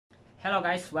Hello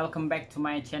guys, welcome back to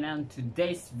my channel.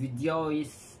 Today's video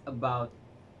is about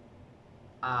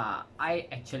I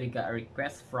actually got a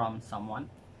request from someone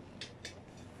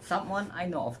I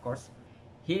know, of course.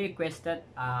 He requested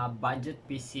a budget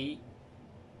PC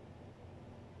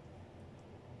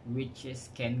which is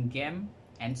can game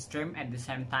and stream at the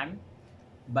same time,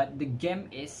 but the game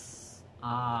is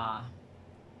PUBG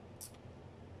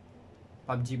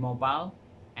Mobile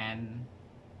and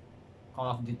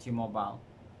Call of Duty Mobile.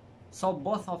 So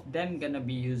both of them gonna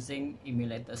be using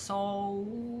emulator.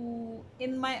 So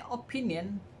in my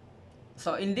opinion,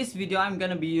 so in this video I'm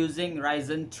gonna be using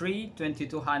Ryzen 3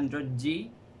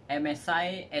 2200G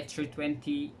MSI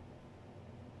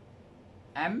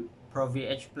A320M Pro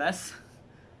VH Plus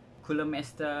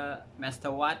CoolerMaster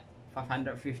Masterwatt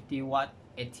 550 watt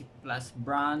 80 plus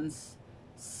bronze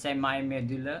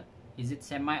semi-modular. Is it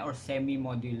semi or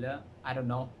semi-modular? I don't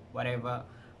know, whatever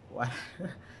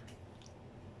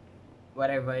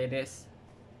whatever it is.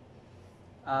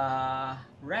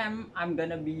 RAM, I'm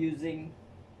gonna be using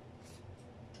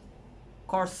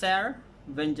Corsair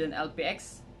Vengeance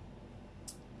LPX,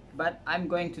 but I'm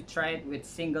going to try it with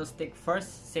single stick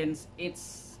first since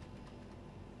it's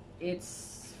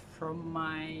from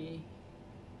my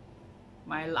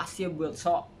last year build.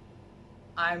 So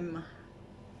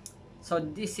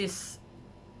this is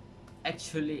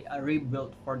actually a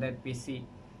rebuild for that PC.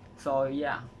 So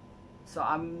yeah, so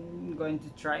I'm going to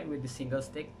try with the single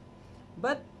stick,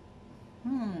 but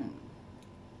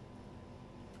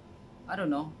I don't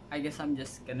know, I guess I'm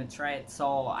just gonna try it.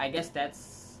 So I guess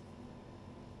that's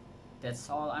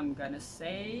all I'm gonna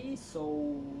say.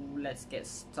 So let's get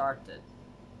started,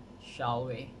 shall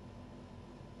we?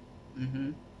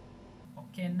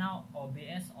 Okay, now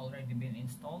OBS already been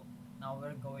installed. Now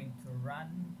we're going to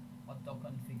run auto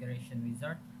configuration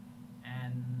wizard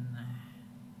and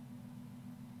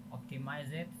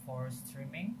optimize it for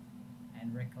streaming,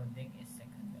 and recording is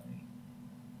secondary.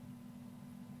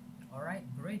 Alright,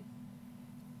 great.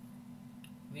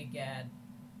 We get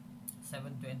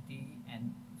 720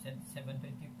 and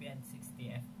 720p and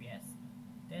 60 fps.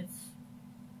 That's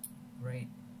great.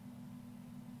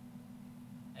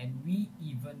 And we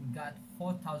even got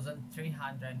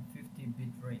 4350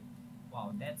 bit rate.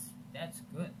 Wow, that's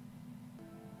good.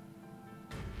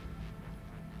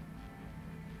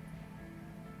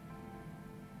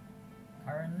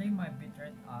 Currently my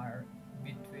bitrate are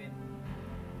between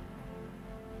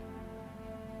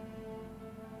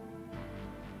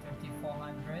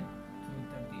 3400 to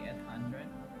 3800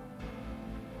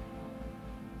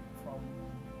 from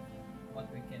what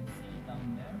we can see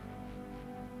down there,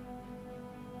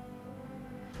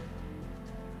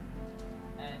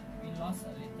 and we lost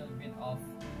a little bit of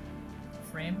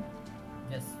frame,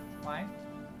 just 5.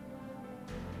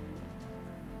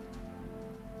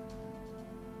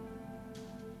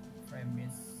 Frame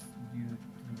is due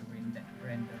to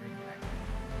rendering lag.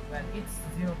 Well, it's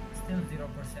still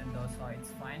 0% though, so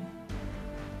it's fine.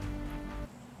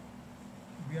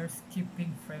 We are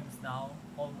skipping frames now,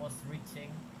 almost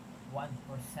reaching 1%.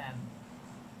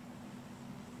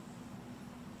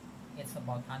 It's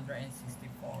about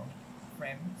 164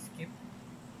 frame skip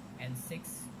and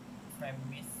 6 frame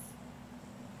miss.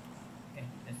 Okay,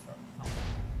 let's count.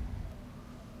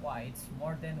 Why, it's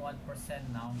more than 1%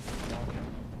 now.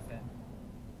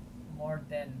 More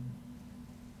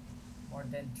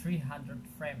than 300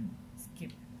 frame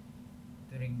skip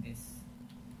during this.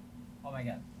 Oh my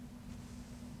god.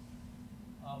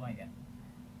 Oh my god.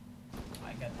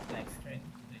 I got black screen a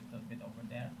little bit over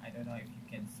there. I don't know if you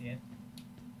can see it,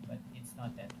 but it's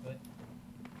not that good.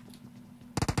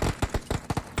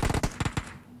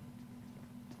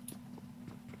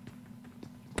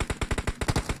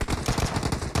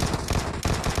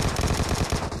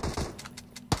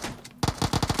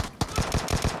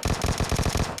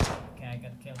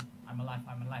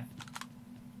 I'm alive.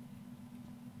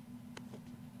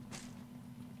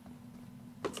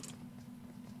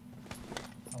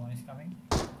 Someone is coming.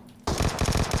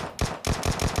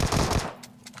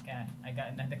 Okay, I got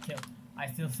another kill. I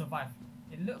still survive.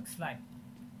 It looks like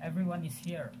everyone is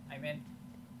here. I mean,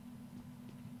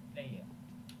 player.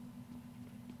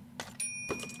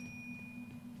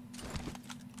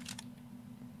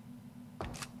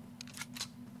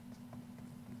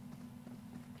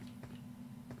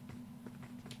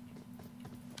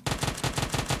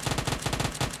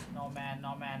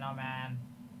 No man.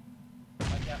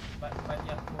 Bagi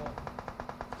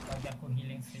aku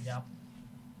healing sekejap.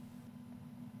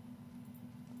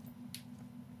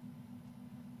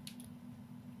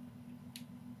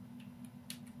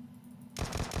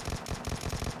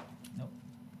 Nope.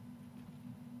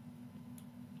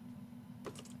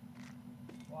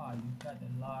 Wow, you got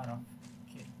a lot of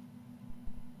kit.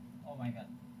 Oh my god,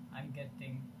 I'm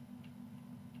getting.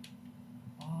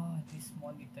 Oh, this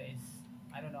monitor is.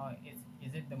 I don't know.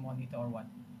 Is it the monitor or what?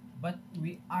 But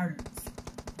we are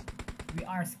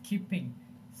skipping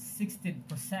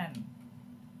 16%.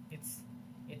 It's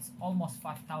almost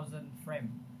 5,000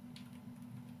 frame.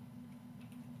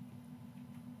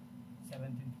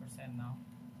 17% now,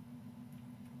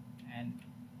 and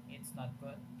it's not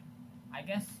good. I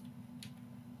guess.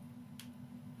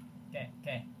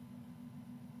 Okay,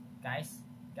 guys.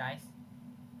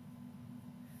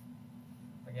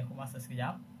 Pakai aku masa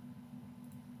sekejap.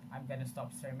 I'm gonna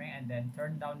stop streaming and then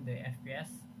turn down the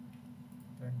FPS.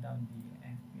 Turn down the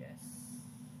FPS.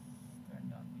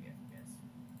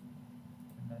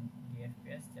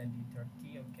 Jadi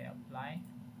 30. Okay, apply.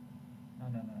 No.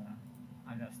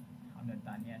 I'm not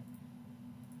done yet.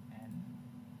 And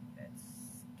let's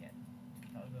get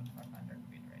 2500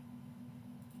 bitrate.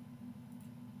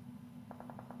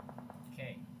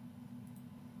 Okay.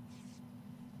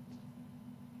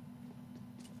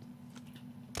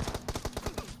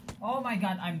 Oh my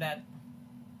god, I'm dead.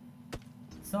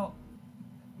 So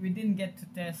we didn't get to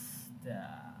test the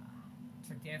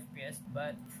 30 FPS,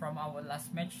 but from our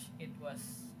last match it was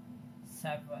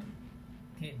 17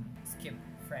 skip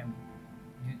frame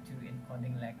due to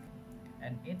encoding lag,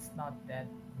 and it's not that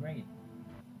great.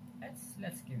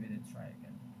 Let's give it a try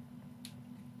again.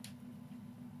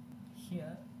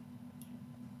 Here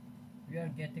we are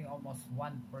getting almost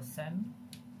 1%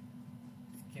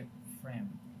 skip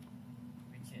frame,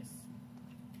 which is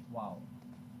wow,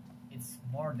 it's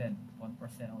more than 1%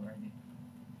 already.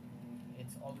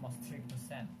 It's almost 3%,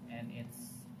 and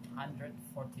it's 143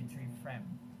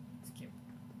 frame skip,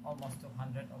 almost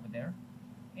 200 over there.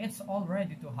 It's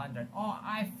already 200. Oh,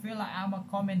 I feel like I'm a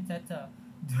commentator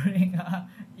during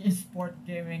esport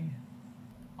gaming.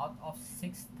 Out of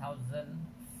 6,000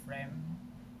 frame,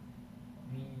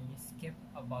 we skip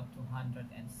about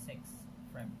 206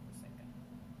 frame per second.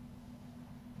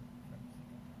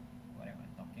 What am I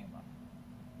talking about?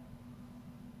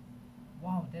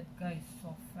 Wow, that guy is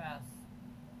so fast.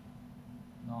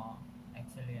 No,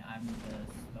 actually I'm the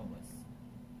slowest.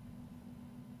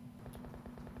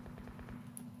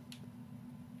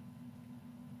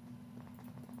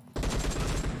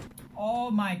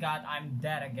 Oh my god, I'm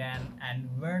dead again, and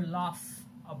we're lost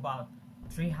about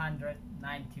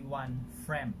 391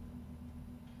 frame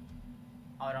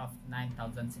out of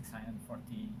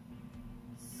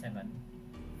 9,647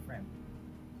 frame.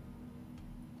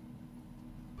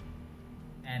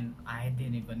 And I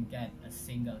didn't even get a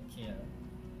single kill.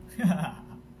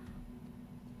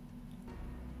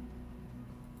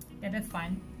 Yeah, that's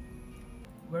fine.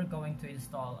 We're going to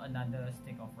install another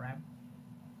stick of RAM.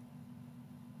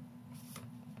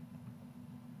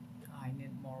 I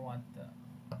need more water.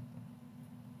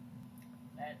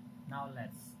 Now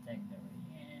let's check the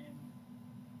RAM.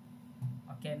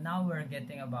 Okay, now we're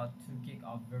getting about 2 gig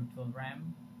of virtual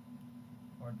RAM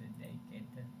for the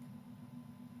dedicated,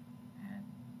 and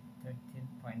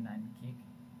 13.9 gig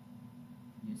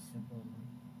usable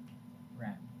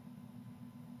RAM.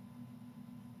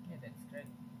 Okay, that's great.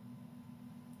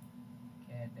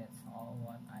 Okay, that's all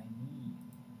what I need.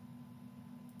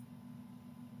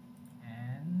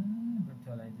 And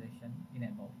virtualization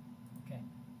enabled. Okay,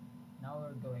 now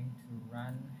we're going to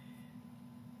run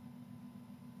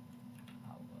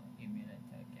our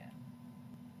emulator again.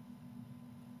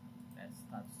 Let's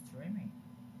start streaming.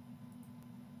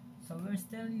 So we're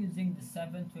still using the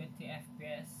 720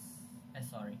 FPS,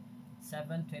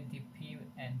 720p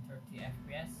and 30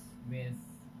 FPS with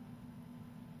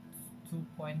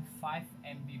 2.5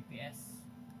 Mbps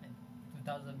and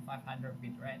 2500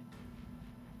 bitrate.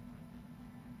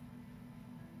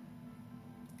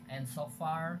 And so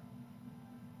far,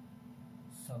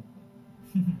 so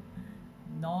good.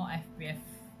 no FPS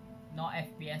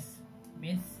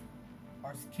miss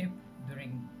or skip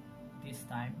during this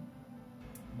time,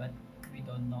 but we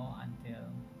don't know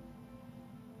until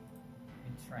we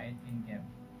try it in game.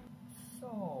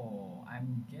 So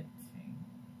I'm getting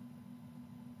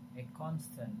a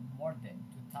constant more than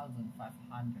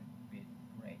 2500 bit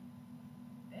rate.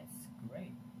 That's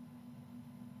great.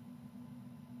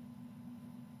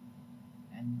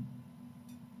 And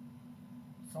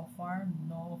so far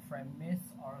no frame miss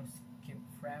or skip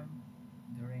frame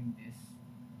during this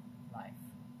live.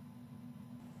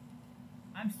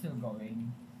 I'm still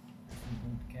going to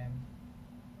bootcamp.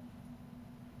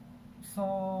 So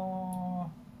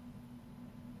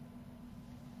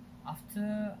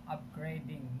after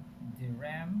upgrading the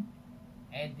RAM,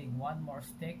 adding one more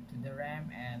stick to the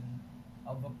RAM and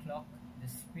overclock the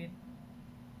speed,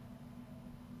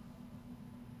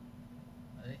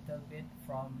 little bit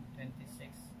from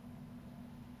 66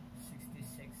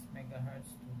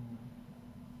 megahertz to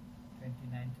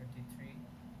 2933.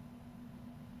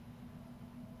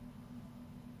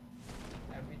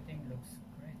 Everything looks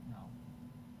great now.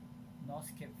 No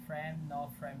skip frame, no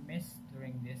frame miss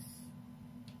during this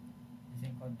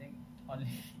encoding.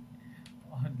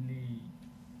 Only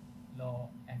low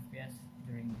FPS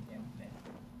during the gameplay,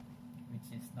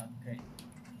 which is not great.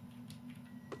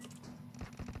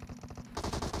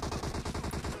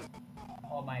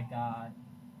 Oh my god,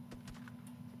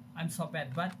 I'm so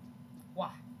bad, but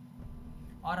wow,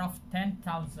 out of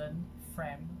 10,000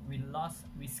 frame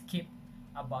we skipped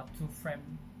about 2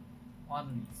 frame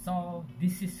only, so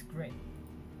this is great,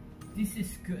 this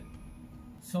is good.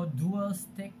 So dual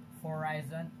stick for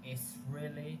Ryzen is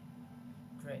really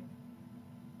great.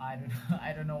 I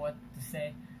don't know what to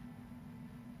say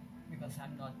because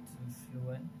I'm not too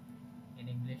fluent in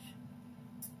English,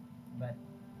 but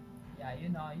yeah, you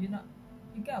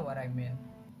get what I mean.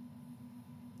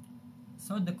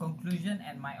 So the conclusion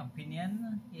and my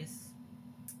opinion is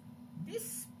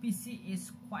this PC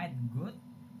is quite good,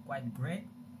 quite great.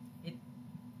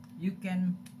 You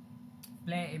can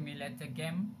play emulator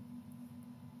game.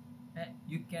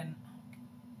 You can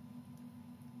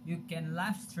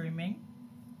live streaming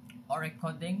or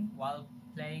recording while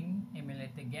playing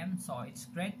emulator game, so it's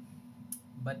great.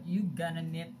 But you gonna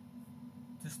need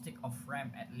to stick of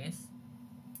RAM at least,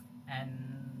 and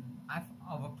I've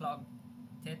overclocked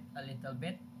it a little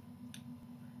bit.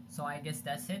 So I guess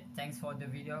that's it. Thanks for the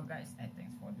video, guys.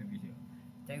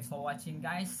 Thanks for watching,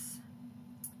 guys.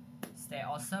 Stay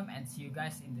awesome and see you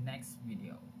guys in the next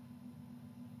video.